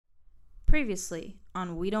Previously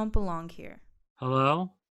on We Don't Belong Here.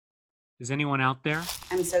 Hello? Is anyone out there?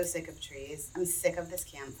 I'm so sick of trees. I'm sick of this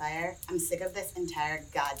campfire. I'm sick of this entire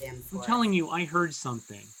goddamn forest. I'm telling you, I heard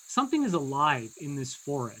something. Something is alive in this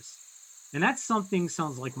forest. And that something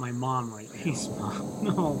sounds like my mom, right? Please, Mom.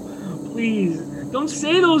 No, please. Don't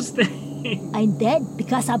say those things. I'm dead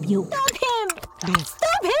because of you. Stop him! No.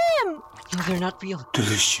 Stop him! No, they're not real.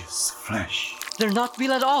 Delicious flesh. They're not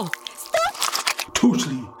real at all.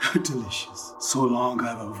 Totally delicious. So long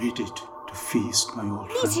I've awaited to feast my old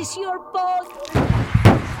This friend. is your fault.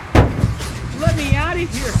 Let me out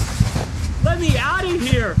of here. Let me out of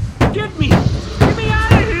here. Get me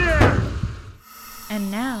out of here.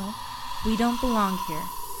 And now, We Don't Belong Here,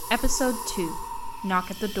 Episode 2,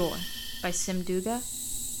 Knock at the Door, by Sim Duga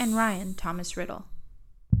and Ryan Thomas Riddle.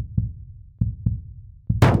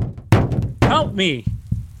 Help me.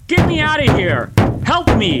 Get me out of here.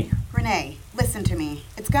 Help me. Renee, listen to me.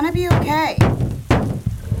 It's gonna be okay. I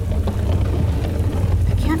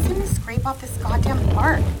can't seem to scrape off this goddamn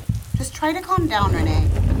bark. Just try to calm down, Renee.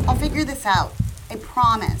 I'll figure this out. I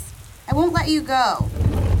promise. I won't let you go.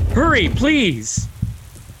 Hurry, please.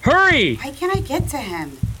 Hurry. Why can't I get to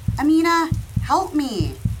him? Amina, help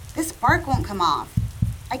me. This bark won't come off.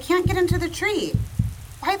 I can't get into the tree.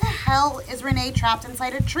 Why the hell is Renee trapped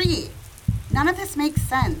inside a tree? None of this makes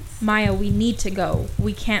sense. Maya, we need to go.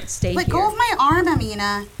 We can't stay Let here. go of my arm,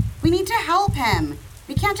 Amina. We need to help him.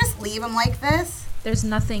 We can't just leave him like this. There's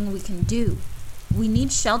nothing we can do. We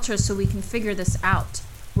need shelter so we can figure this out.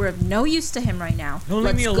 We're of no use to him right now. Don't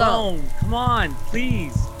leave Let's me go. alone. Come on,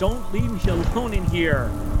 please. Don't leave me alone in here.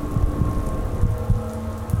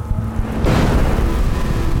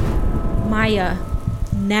 Maya,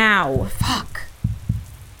 now. Fuck.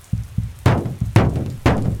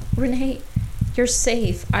 Renee, you're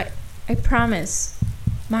safe. I promise.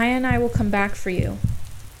 Maya and I will come back for you.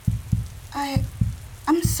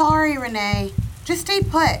 I'm sorry, Renee. Just stay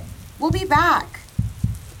put. We'll be back.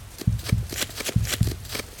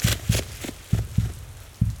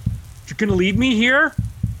 You're gonna leave me here?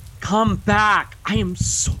 Come back. I am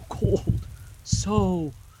so cold.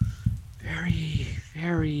 So very,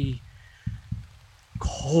 very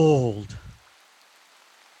cold.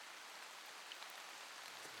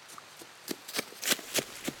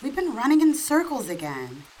 We've been running in circles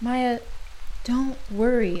again. Maya, don't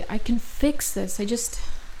worry. I can fix this. I just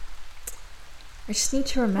need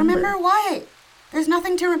to remember. Remember what? There's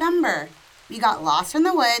nothing to remember. We got lost in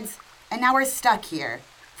the woods, and now we're stuck here.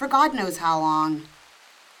 For God knows how long.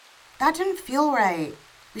 That didn't feel right.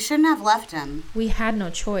 We shouldn't have left him. We had no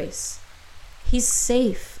choice. He's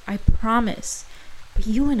safe, I promise. But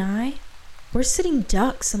you and I, we're sitting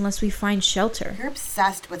ducks unless we find shelter. You're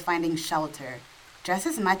obsessed with finding shelter, just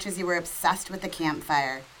as much as you were obsessed with the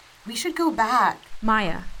campfire. We should go back.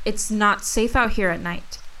 Maya, it's not safe out here at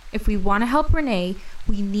night. If we want to help Renee,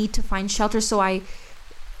 we need to find shelter so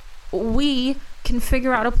we can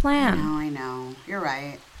figure out a plan. I know. You're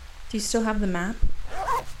right. Do you still have the map?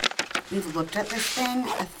 We've looked at this thing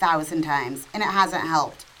 1,000 times, and it hasn't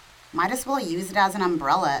helped. Might as well use it as an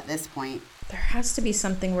umbrella at this point. There has to be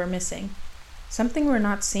something we're missing. Something we're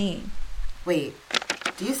not seeing. Wait,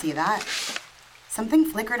 do you see that? Something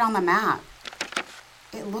flickered on the map.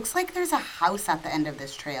 It looks like there's a house at the end of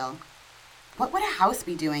this trail. What would a house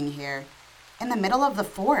be doing here? In the middle of the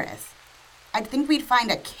forest? I'd think we'd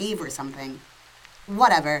find a cave or something.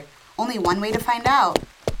 Whatever. Only one way to find out.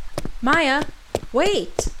 Maya,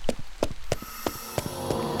 wait!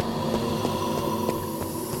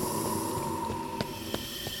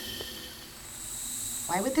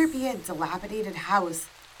 Why would there be a dilapidated house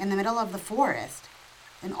in the middle of the forest?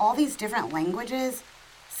 In all these different languages?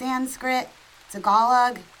 Sanskrit,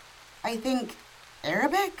 Tagalog, I think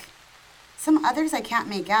Arabic? Some others I can't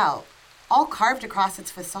make out, all carved across its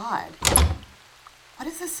facade. What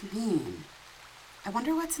does this mean? I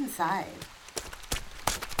wonder what's inside.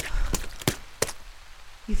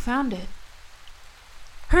 You found it.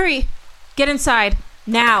 Hurry! Get inside,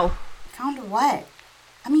 now! Found what?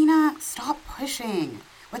 Amina, stop pushing.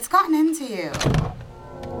 What's gotten into you?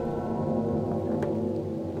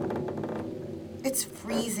 It's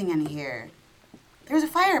freezing in here. There's a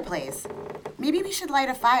fireplace. Maybe we should light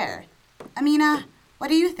a fire. Amina, what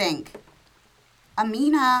do you think?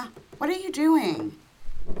 Amina, what are you doing?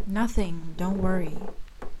 Nothing, don't worry.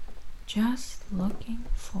 Just looking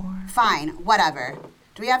for... Fine, whatever.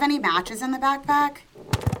 Do we have any matches in the backpack?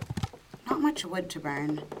 Not much wood to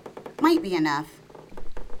burn. Might be enough.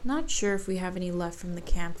 Not sure if we have any left from the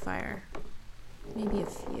campfire. Maybe a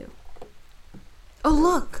few. Oh,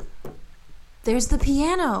 look! There's the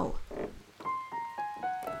piano!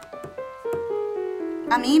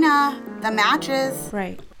 Amina, the matches.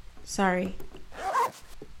 Right. Sorry.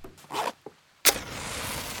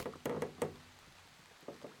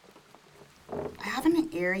 I have an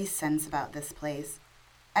eerie sense about this place.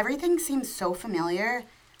 Everything seems so familiar,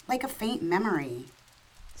 like a faint memory.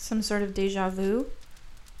 Some sort of deja vu?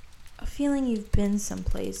 A feeling you've been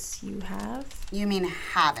someplace, you have? You mean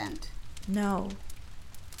haven't? No.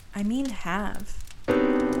 I mean have.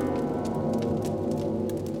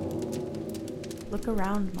 Look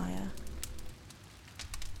around, Maya.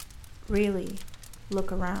 Really,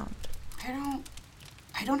 look around.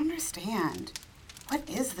 I don't understand. What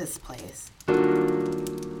is this place?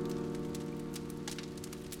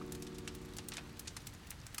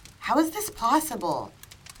 How is this possible?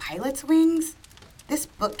 Pilot's wings? This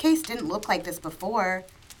bookcase didn't look like this before.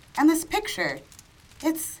 And this picture,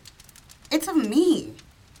 it's of me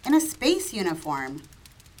in a space uniform.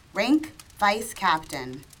 Rank Vice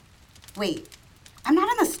Captain. Wait, I'm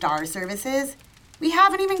not in the Star Services. We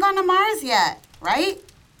haven't even gone to Mars yet, right?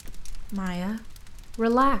 Maya,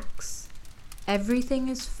 relax. Everything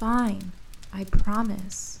is fine. I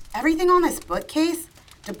promise. Everything on this bookcase?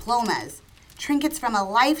 Diplomas, trinkets from a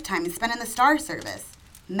lifetime spent in the Star Service,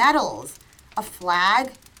 medals, a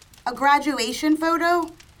flag, a graduation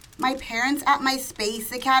photo, my parents at my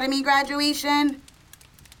Space Academy graduation.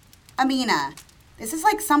 Amina, this is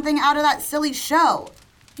like something out of that silly show.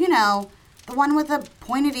 You know, the one with the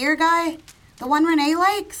pointed ear guy, the one Renee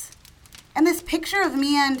likes. And this picture of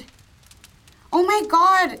me and... Oh my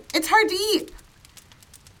God, it's Hardeep.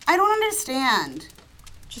 I don't understand.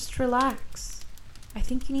 Just relax. I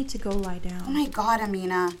think you need to go lie down. Oh my God,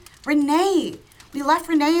 Amina. Renee! We left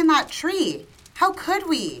Renee in that tree. How could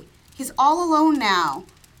we? He's all alone now.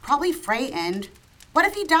 Probably frightened. What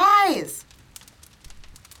if he dies?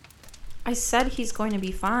 I said he's going to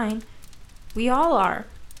be fine. We all are.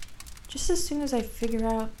 Just as soon as I figure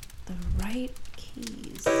out the right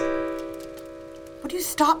keys. Would you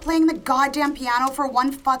stop playing the goddamn piano for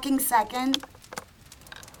 1 fucking second?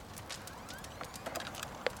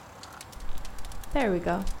 There we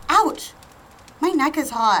go. Ouch! My neck is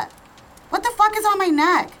hot. What the fuck is on my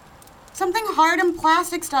neck? Something hard and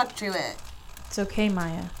plastic stuck to it. It's okay,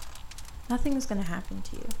 Maya. Nothing is going to happen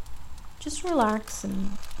to you. Just relax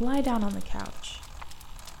and lie down on the couch.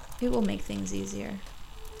 It will make things easier.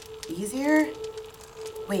 Easier?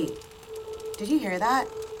 Wait, did you hear that?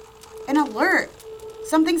 An alert!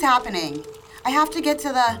 Something's happening. I have to get to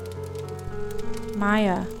the...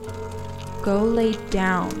 Maya, go lay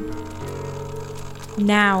down.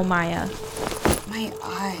 Now, Maya. My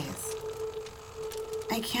eyes.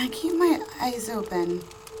 I can't keep my eyes open.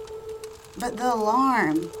 But the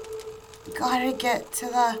alarm. Gotta get to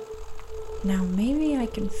the... Now maybe I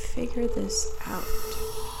can figure this out.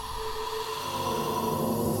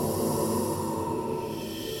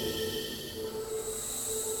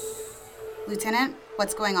 Lieutenant,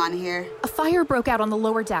 what's going on here? A fire broke out on the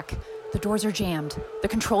lower deck. The doors are jammed. The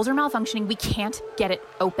controls are malfunctioning. We can't get it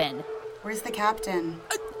open. Where's the captain?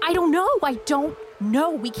 I don't know. I don't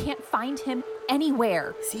know. We can't find him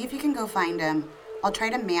anywhere. See if you can go find him. I'll try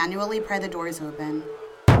to manually pry the doors open.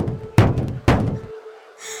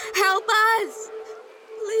 Help us!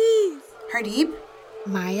 Please! Hardeep?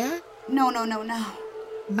 Maya? No.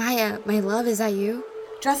 Maya, my love, is that you?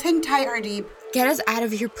 Just hang tight, Hardeep. Get us out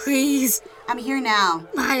of here, please! I'm here now.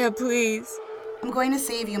 Maya, please! I'm going to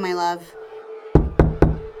save you, my love.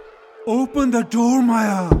 Open the door,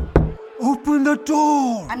 Maya. Open the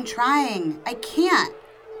door. I'm trying. I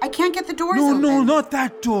can't get the doors No, open. no, not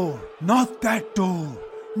that door. Not that door.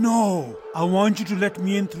 No. I want you to let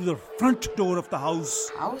me in through the front door of the house.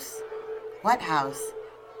 House? What house?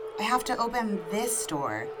 I have to open this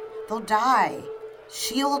door. They'll die.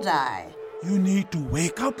 She'll die. You need to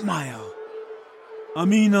wake up, Maya.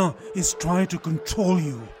 Amina is trying to control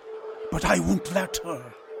you, but I won't let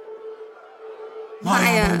her.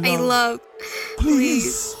 Maya, my I love...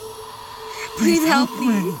 Please. Please help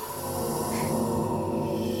me.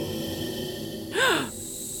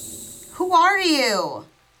 Who are you?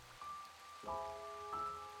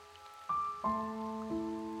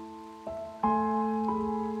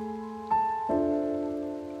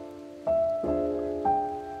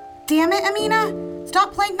 Damn it, Amina!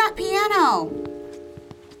 Stop playing that piano!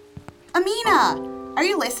 Amina! Are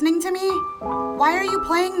you listening to me? Why are you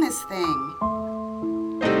playing this thing?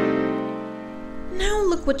 Now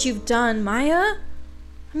look what you've done, Maya.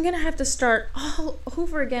 I'm gonna have to start all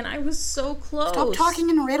over again. I was so close. Stop talking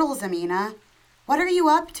in riddles, Amina. What are you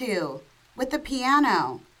up to? With the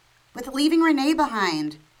piano? With leaving Renee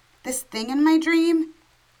behind? This thing in my dream?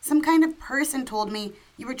 Some kind of person told me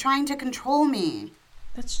you were trying to control me.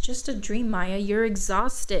 That's just a dream, Maya. You're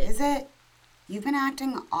exhausted. Is it? You've been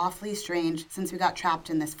acting awfully strange since we got trapped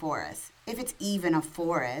in this forest. If it's even a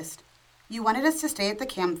forest. You wanted us to stay at the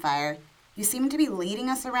campfire. You seemed to be leading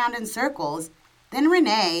us around in circles. Then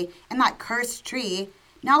Renee and that cursed tree.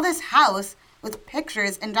 Now this house with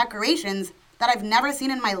pictures and decorations that I've never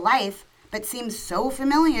seen in my life, but seems so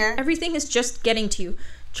familiar. Everything is just getting to you.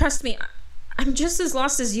 Trust me, I'm just as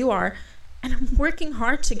lost as you are, and I'm working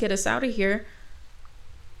hard to get us out of here.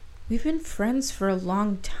 We've been friends for a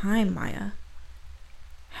long time, Maya.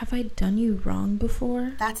 Have I done you wrong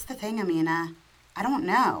before? That's the thing, Amina. I don't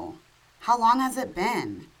know. How long has it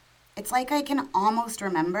been? It's like I can almost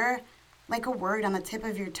remember, like a word on the tip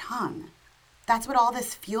of your tongue. That's what all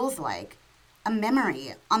this feels like. A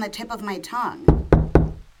memory on the tip of my tongue.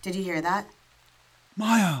 Did you hear that?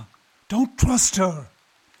 Maya, don't trust her.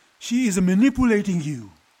 She is manipulating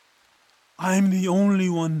you. I'm the only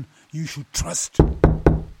one you should trust.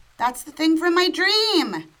 That's the thing from my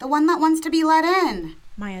dream. The one that wants to be let in.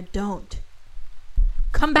 Maya, don't.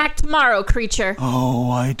 Come back tomorrow, creature.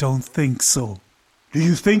 Oh, I don't think so. Do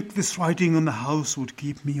you think this writing on the house would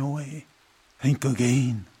keep me away? Think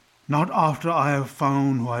again. Not after I have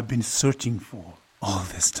found who I've been searching for all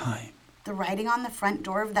this time. The writing on the front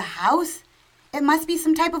door of the house? It must be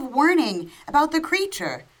some type of warning about the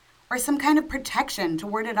creature, or some kind of protection to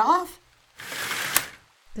ward it off.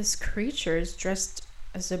 This creature is dressed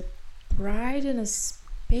as a bride in a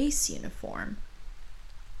space uniform.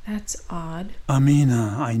 That's odd.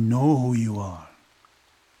 Amina, I know who you are.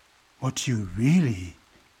 What you really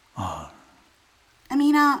are.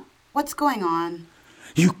 Amina, what's going on?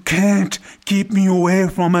 You can't keep me away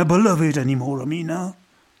from my beloved anymore, Amina.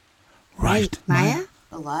 Right, Maya?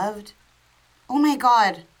 Beloved? Oh my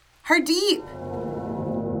God, Hardeep!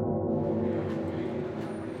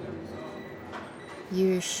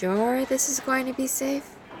 You sure this is going to be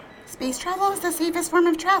safe? Space travel is the safest form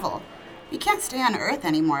of travel. We can't stay on Earth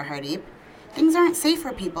anymore, Hardeep. Things aren't safe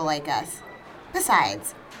for people like us.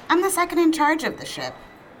 Besides, I'm the second in charge of the ship.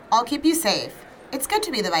 I'll keep you safe. It's good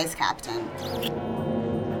to be the vice captain.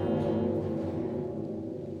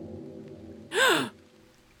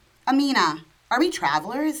 Amina, are we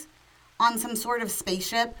travelers? On some sort of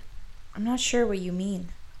spaceship? I'm not sure what you mean.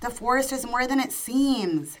 The forest is more than it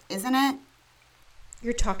seems, isn't it?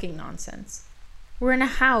 You're talking nonsense. We're in a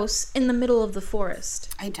house in the middle of the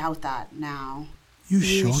forest. I doubt that now. You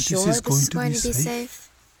sure this is going to be safe?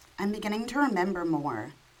 I'm beginning to remember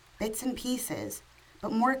more. Bits and pieces,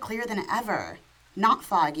 but more clear than ever. Not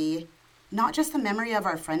foggy. Not just the memory of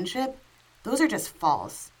our friendship. Those are just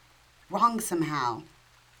false. Wrong somehow.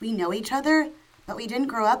 We know each other, but we didn't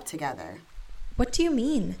grow up together. What do you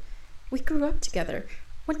mean? We grew up together.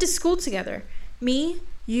 Went to school together. Me,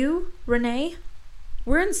 you, Renee.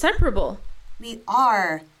 We're inseparable. We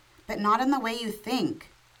are, but not in the way you think.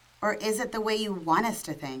 Or is it the way you want us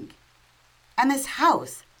to think? And this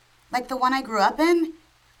house, like the one I grew up in,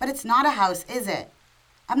 but it's not a house, is it?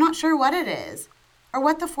 I'm not sure what it is, or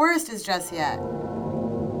what the forest is just yet.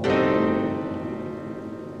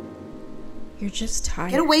 You're just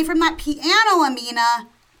tired. Get away from that piano, Amina.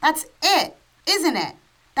 That's it, isn't it?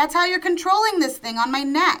 That's how you're controlling this thing on my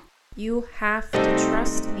neck. You have to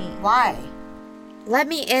trust me. Why? Let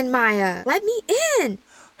me in, Maya. Let me in.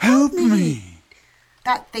 Help me.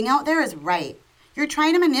 That thing out there is right. You're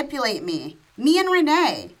trying to manipulate me. Me and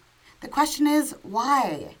Renee. The question is,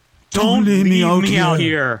 why? Don't leave me out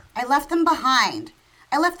here. I left them behind.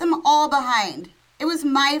 I left them all behind. It was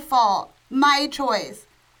my fault. My choice.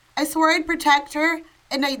 I swore I'd protect her,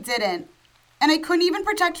 and I didn't. And I couldn't even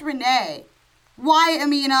protect Renee. Why,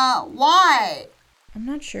 Amina? Why? I'm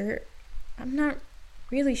not sure. I'm not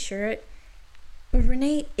really sure. But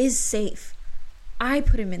Renee is safe. I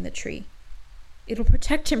put him in the tree. It'll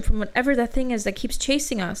protect him from whatever that thing is that keeps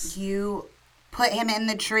chasing us. You put him in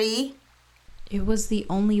the tree? It was the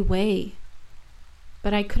only way.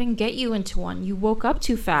 But I couldn't get you into one. You woke up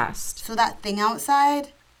too fast. So that thing outside?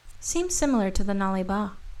 Seems similar to the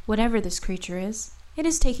Naleba. Whatever this creature is, it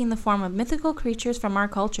is taking the form of mythical creatures from our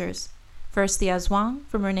cultures. First the Aswang,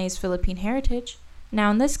 from Renee's Philippine heritage.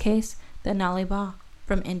 Now in this case, the Naleba,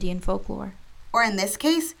 from Indian folklore. Or in this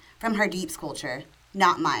case, from Hardeep's culture.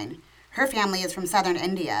 Not mine. Her family is from southern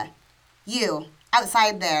India. You,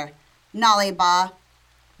 outside there, Naleba,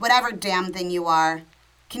 whatever damn thing you are.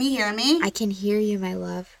 Can you hear me? I can hear you, my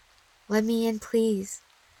love. Let me in, please.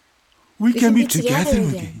 We can be together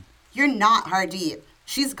again. You're not Hardeep.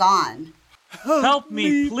 She's gone. Help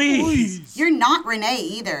me, please. You're not Renee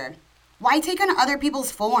either. Why take on other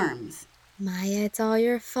people's forms? Maya, it's all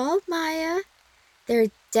your fault, Maya. They're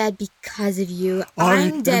dead because of you.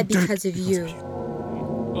 I'm dead because of you.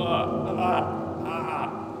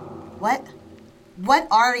 What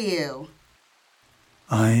are you?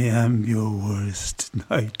 I am your worst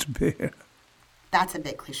nightmare. That's a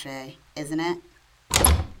bit cliche, isn't it?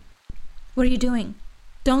 What are you doing?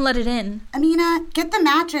 Don't let it in. Amina, get the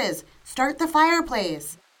matches. Start the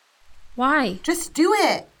fireplace. Why? Just do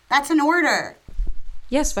it. That's an order.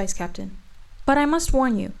 Yes, Vice Captain. But I must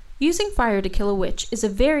warn you, using fire to kill a witch is a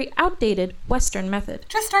very outdated Western method.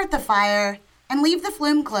 Just start the fire and leave the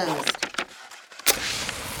flume closed.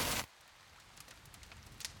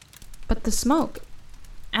 But the smoke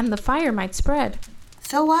and the fire might spread.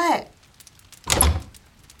 So what?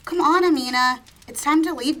 Come on, Amina. It's time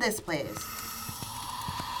to leave this place.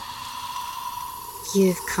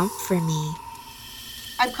 You've come for me.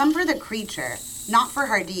 I've come for the creature, not for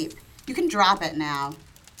Hardeep. You can drop it now.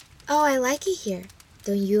 Oh, I like it here.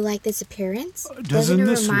 Don't you like this appearance? Doesn't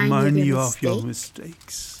this remind you of mistake? your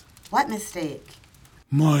mistakes? What mistake?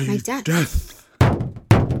 My death. death.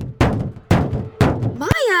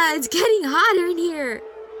 Maya, it's getting hotter in here.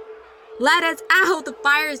 Let us out. The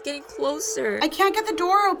fire is getting closer. I can't get the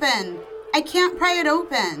door open. I can't pry it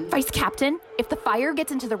open. Vice Captain, if the fire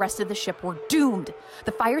gets into the rest of the ship, we're doomed.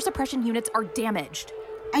 The fire suppression units are damaged.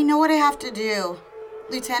 I know what I have to do.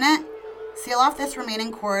 Lieutenant, seal off this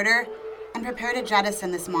remaining corridor and prepare to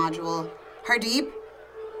jettison this module. Hardeep,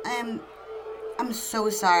 I'm so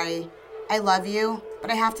sorry. I love you,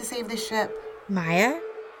 but I have to save the ship. Maya,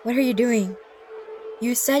 what are you doing?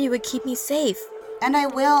 You said you would keep me safe. And I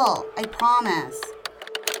will, I promise.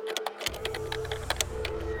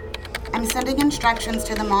 I'm sending instructions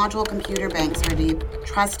to the module computer banks, Hardeep.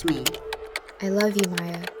 Trust me. I love you,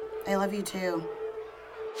 Maya. I love you too.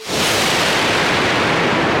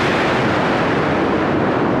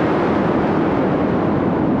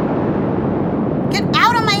 Get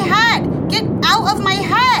out of my head! Get out of my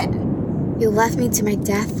head! You left me to my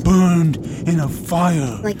death, Burned in a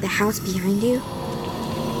fire. like the house behind you.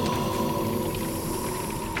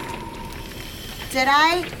 Did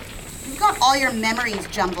I? You've got all your memories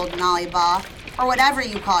jumbled, Naliba, or whatever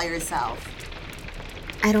you call yourself.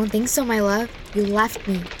 I don't think so, my love. You left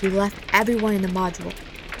me. You left everyone in the module.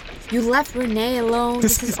 You left Renee alone.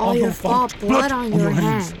 This is all your fault. Blood on your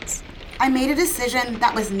hands. I made a decision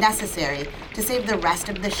that was necessary to save the rest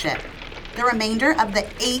of the ship. The remainder of the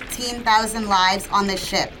 18,000 lives on this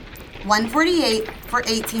ship. 148 for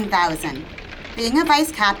 18,000. Being a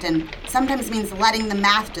vice captain sometimes means letting the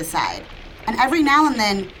math decide. And every now and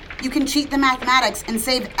then, you can cheat the mathematics and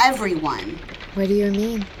save everyone. What do you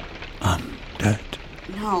mean? I'm dead.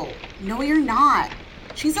 No, you're not.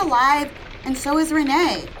 She's alive, and so is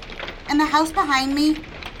Renee. And the house behind me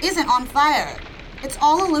isn't on fire. It's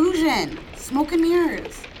all illusion, smoke and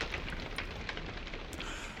mirrors.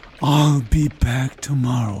 I'll be back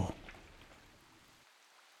tomorrow.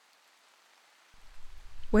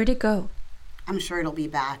 Where'd it go? I'm sure it'll be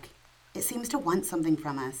back. It seems to want something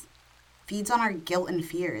from us. Feeds on our guilt and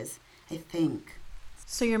fears, I think.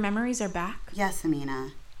 So your memories are back? Yes,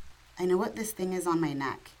 Amina. I know what this thing is on my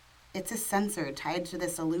neck. It's a sensor tied to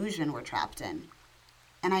this illusion we're trapped in.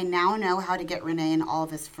 And I now know how to get Renee and all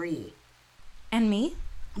of us free. And me?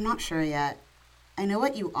 I'm not sure yet. I know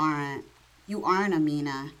what you aren't. You aren't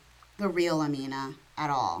Amina, the real Amina, at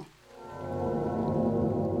all.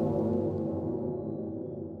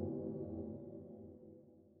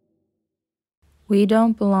 We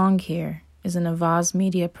Don't Belong Here is an Avaz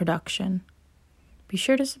Media production. Be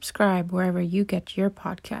sure to subscribe wherever you get your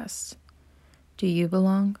podcasts. Do you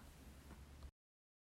belong?